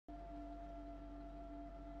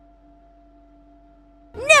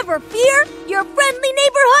Never fear! Your friendly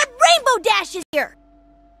neighborhood Rainbow Dash is here!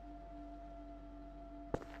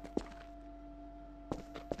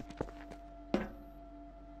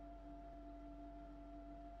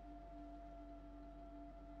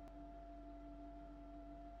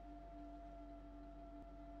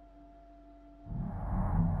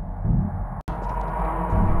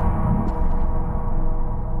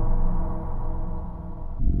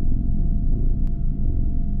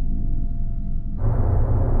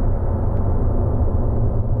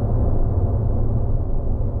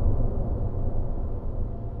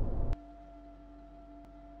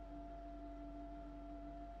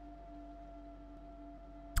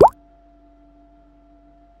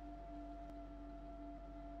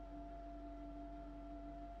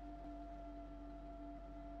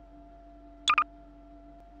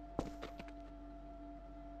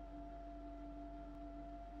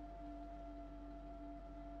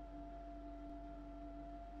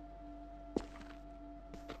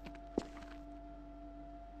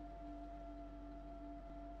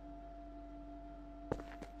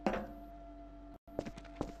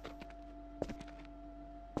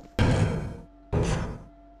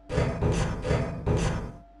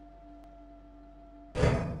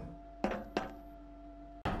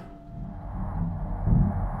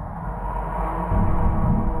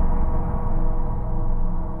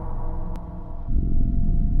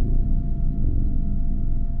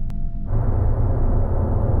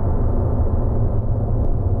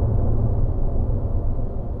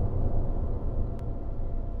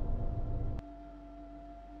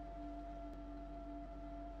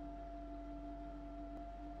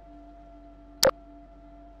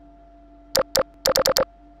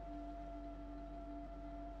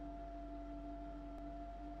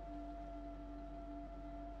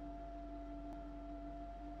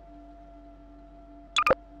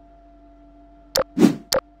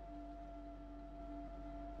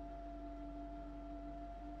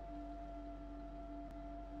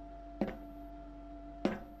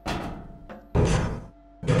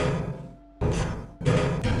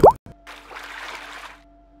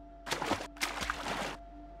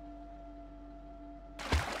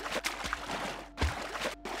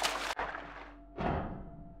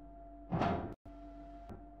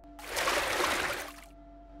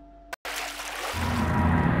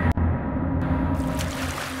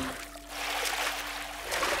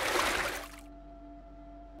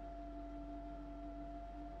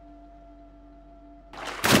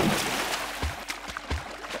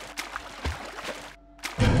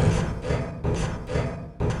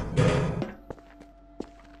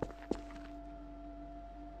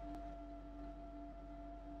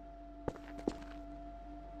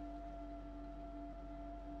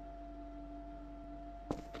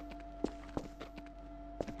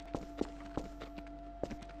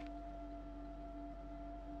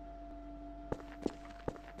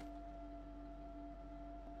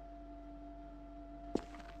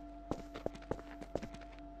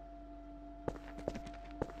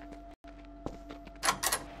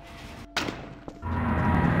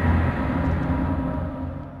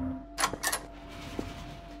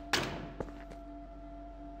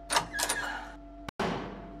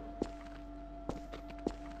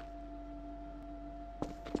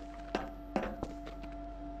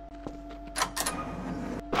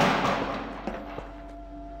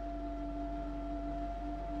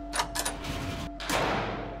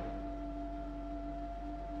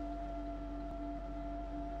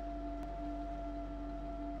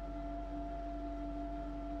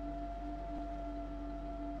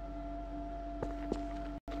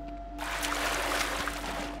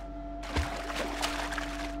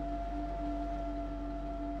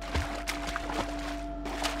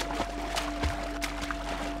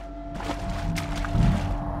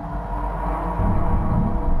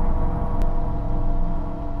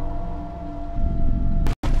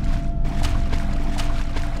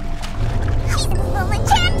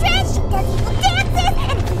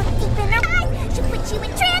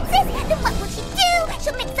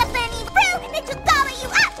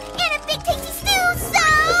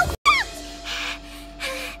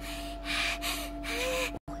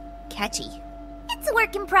 Catchy. It's a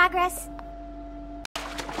work in progress.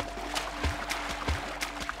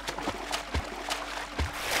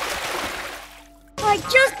 I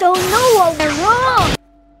just don't know what went wrong.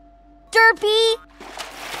 Derpy!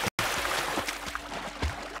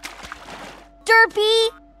 Derpy!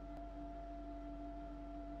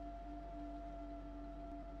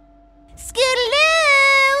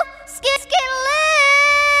 Skidaloo! Skidaloo!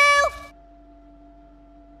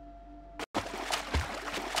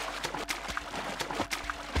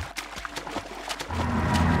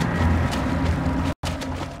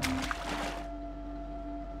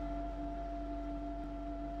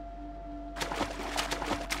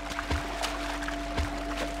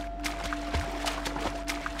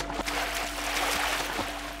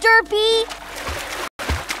 Derpy!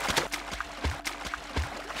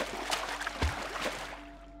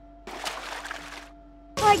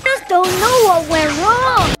 I just don't know what went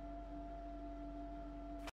wrong!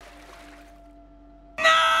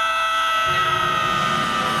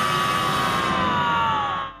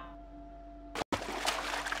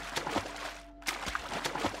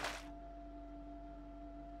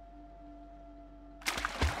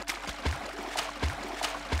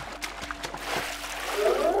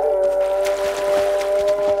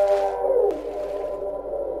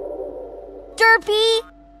 Derpy!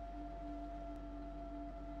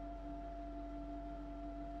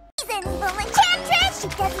 She's an evil enchantress. She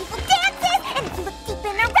does evil dances. And if you look deep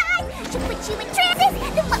in her eyes, she'll put you in trances.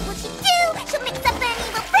 Then what will she do? She'll mix up an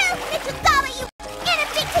evil brew. And she'll gobble you in a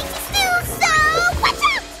big tasty stew. So watch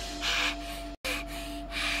out!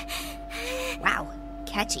 Wow,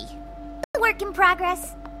 catchy. Work in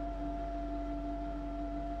progress.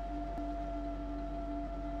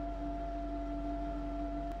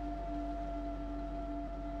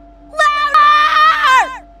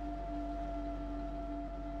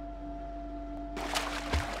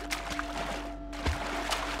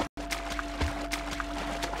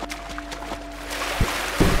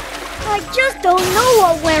 I just don't know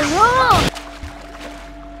what went wrong!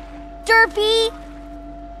 Derpy!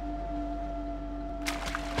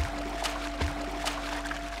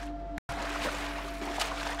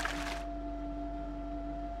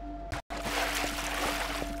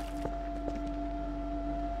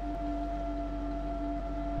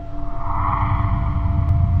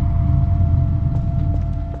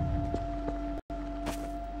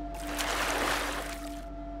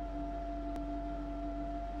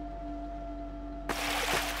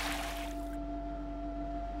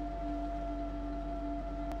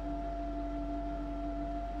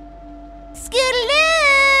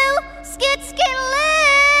 Skidaloo! Skidaloo!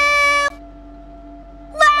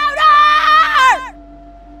 Louder!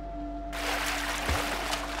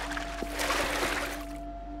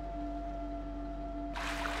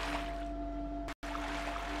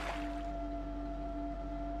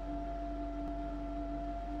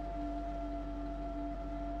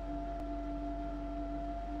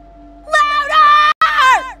 Louder!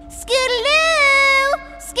 Skidaloo!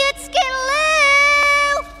 Skidaloo!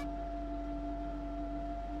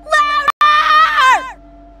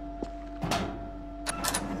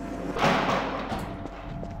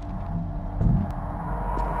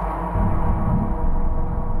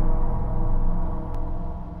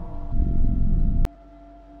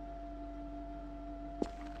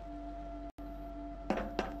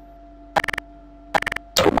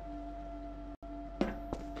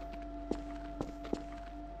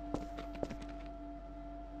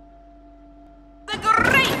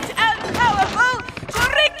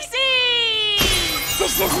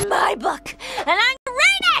 This is my book, and I'm gonna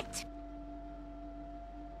read it!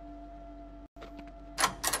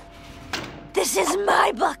 This is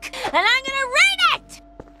my book, and I'm gonna read it!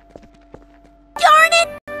 Darn it!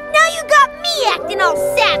 Now you got me acting all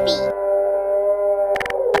sappy!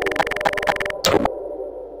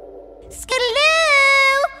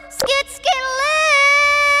 Skidaloo! Skidaloo!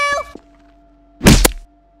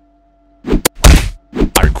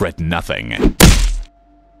 I regret nothing.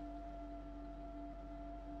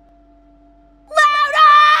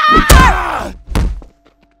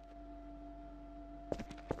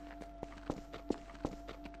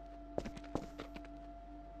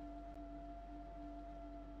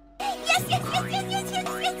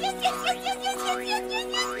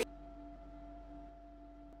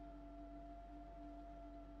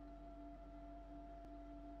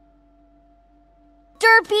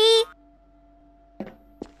 Derpy!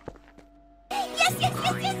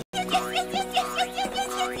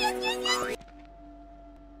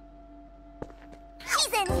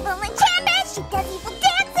 She's an evil enchantress. She does evil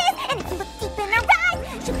dances. And if you look deep in her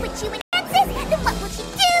eyes, she'll put you in trances. Then what will she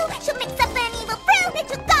do? She'll mix up an evil brew. And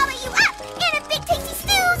she'll gobble you up in a big tasty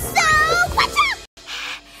stew. So watch out!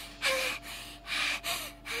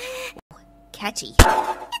 Catchy.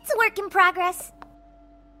 It's a work in progress.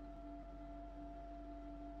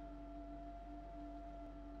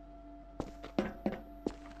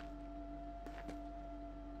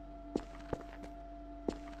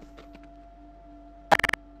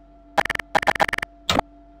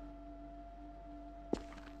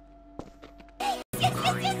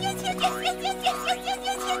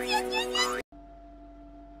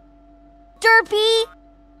 Derpy!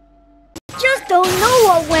 Just don't know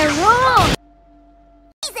what went wrong!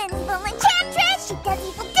 She's an evil enchantress. She does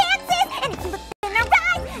evil dances. And if you look in her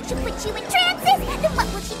eyes, she'll put you in trances. Then what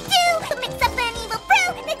will she do? She'll mix up an evil brew.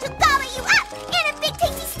 Then she'll gobble you up in a big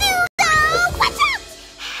tasty stew.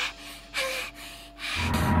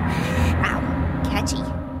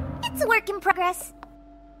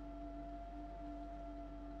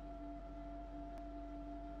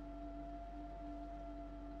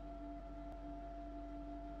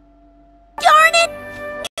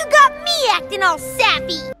 acting all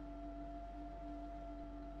sappy.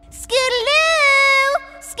 Skidaloo!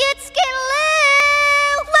 Skidaloo!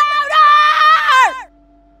 Louder!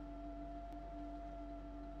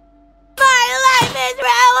 My life is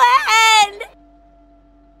ruined!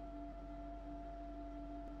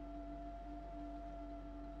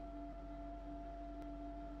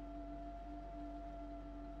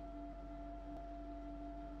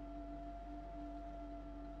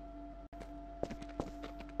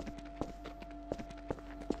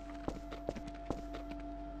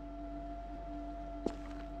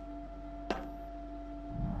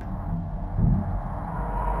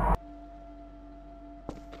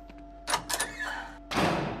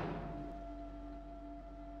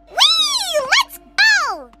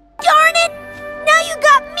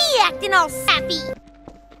 Acting all sappy.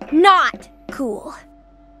 Not cool.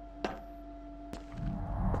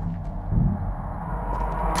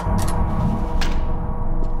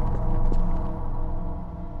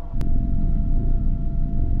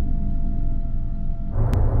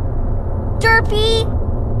 Derpy,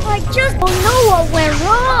 I just don't know what went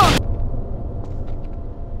wrong.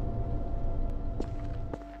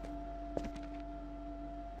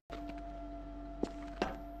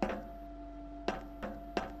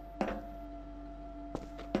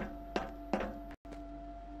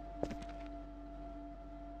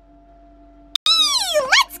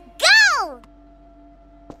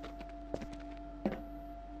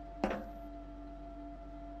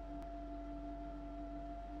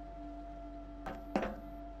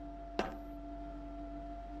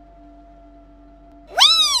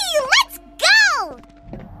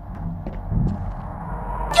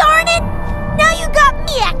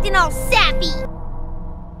 Acting all sappy.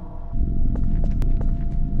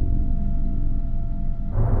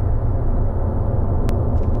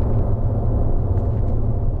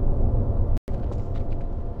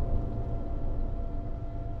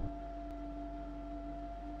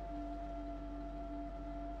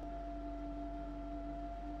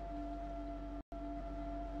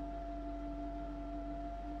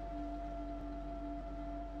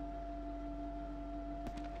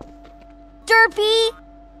 Derpy,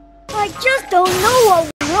 I just don't know what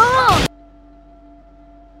went wrong.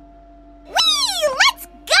 Whee! Let's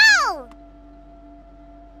go!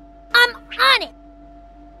 I'm on it.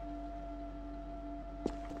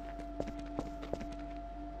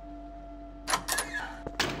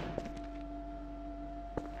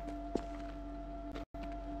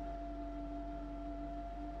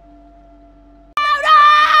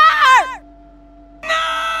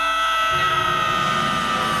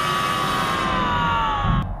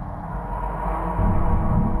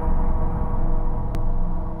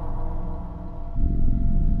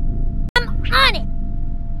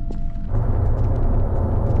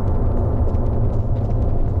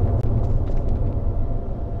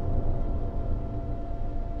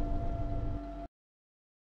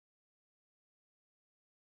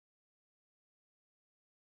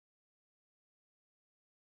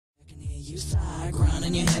 You sigh,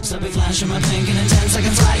 grinding your hips, I'll be flashing my pink, and in 10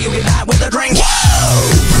 seconds flat, you'll be back with a drink. Whoa!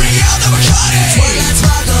 Bring out the Bacardi! Twilight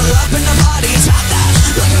sparkle up in the party, top that,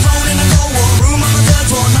 like a phone in a cold war